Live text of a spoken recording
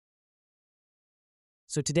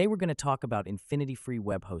So today we're going to talk about InfinityFree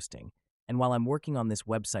web hosting, and while I'm working on this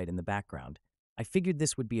website in the background, I figured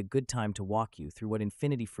this would be a good time to walk you through what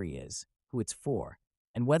InfinityFree is, who it's for,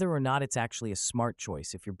 and whether or not it's actually a smart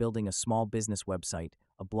choice if you're building a small business website,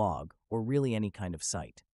 a blog, or really any kind of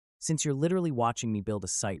site. Since you're literally watching me build a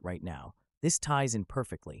site right now, this ties in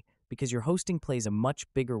perfectly because your hosting plays a much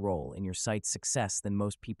bigger role in your site's success than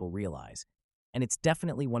most people realize, and it's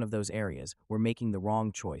definitely one of those areas where making the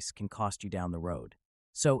wrong choice can cost you down the road.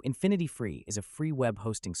 So, InfinityFree is a free web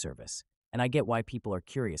hosting service, and I get why people are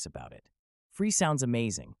curious about it. Free sounds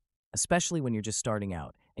amazing, especially when you're just starting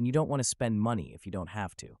out and you don't want to spend money if you don't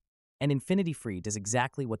have to. And InfinityFree does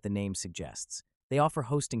exactly what the name suggests. They offer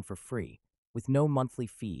hosting for free, with no monthly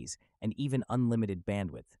fees and even unlimited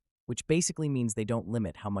bandwidth, which basically means they don't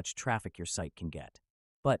limit how much traffic your site can get.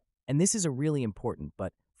 But, and this is a really important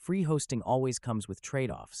but, free hosting always comes with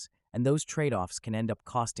trade-offs, and those trade-offs can end up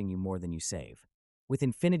costing you more than you save. With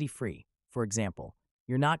InfinityFree, for example,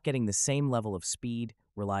 you're not getting the same level of speed,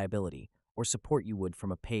 reliability, or support you would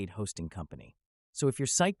from a paid hosting company. So if your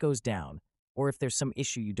site goes down, or if there's some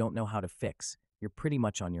issue you don't know how to fix, you're pretty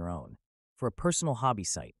much on your own. For a personal hobby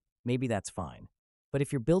site, maybe that's fine. But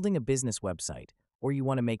if you're building a business website, or you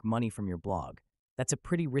want to make money from your blog, that's a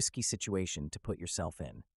pretty risky situation to put yourself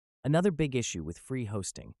in. Another big issue with free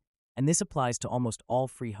hosting, and this applies to almost all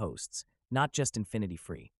free hosts, not just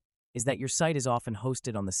InfinityFree, is that your site is often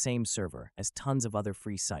hosted on the same server as tons of other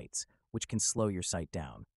free sites, which can slow your site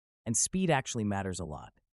down. And speed actually matters a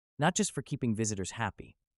lot, not just for keeping visitors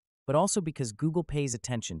happy, but also because Google pays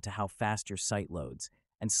attention to how fast your site loads,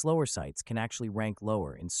 and slower sites can actually rank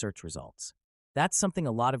lower in search results. That's something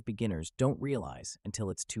a lot of beginners don't realize until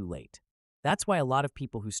it's too late. That's why a lot of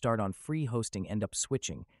people who start on free hosting end up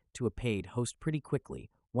switching to a paid host pretty quickly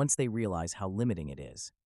once they realize how limiting it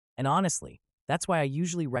is. And honestly, that's why I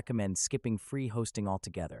usually recommend skipping free hosting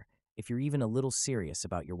altogether if you're even a little serious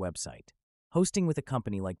about your website. Hosting with a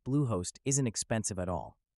company like Bluehost isn't expensive at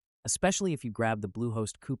all, especially if you grab the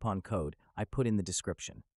Bluehost coupon code I put in the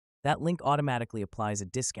description. That link automatically applies a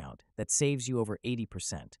discount that saves you over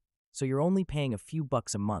 80%, so you're only paying a few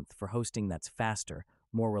bucks a month for hosting that's faster,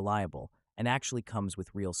 more reliable, and actually comes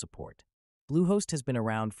with real support. Bluehost has been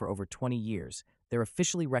around for over 20 years. They're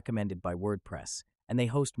officially recommended by WordPress, and they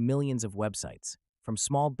host millions of websites, from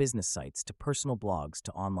small business sites to personal blogs to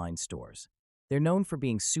online stores. They're known for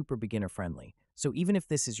being super beginner-friendly, so even if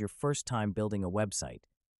this is your first time building a website,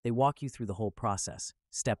 they walk you through the whole process,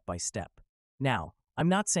 step by step. Now, I'm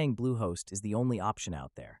not saying Bluehost is the only option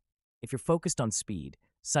out there. If you're focused on speed,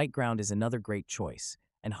 SiteGround is another great choice,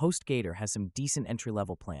 and HostGator has some decent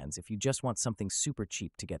entry-level plans if you just want something super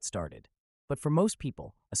cheap to get started. But for most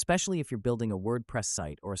people, especially if you're building a WordPress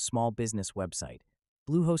site or a small business website,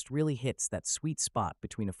 Bluehost really hits that sweet spot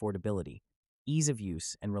between affordability, ease of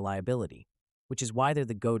use, and reliability, which is why they're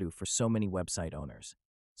the go-to for so many website owners.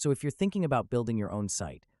 So if you're thinking about building your own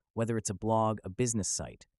site, whether it's a blog, a business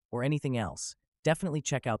site, or anything else, definitely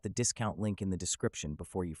check out the discount link in the description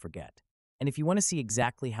before you forget. And if you want to see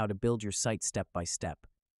exactly how to build your site step by step,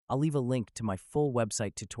 I'll leave a link to my full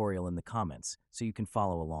website tutorial in the comments so you can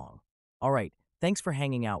follow along. Alright, thanks for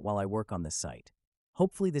hanging out while I work on this site.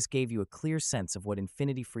 Hopefully this gave you a clear sense of what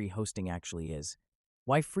InfinityFree hosting actually is,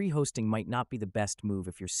 why free hosting might not be the best move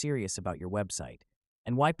if you're serious about your website,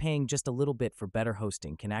 and why paying just a little bit for better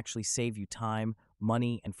hosting can actually save you time,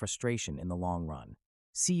 money, and frustration in the long run.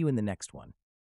 See you in the next one.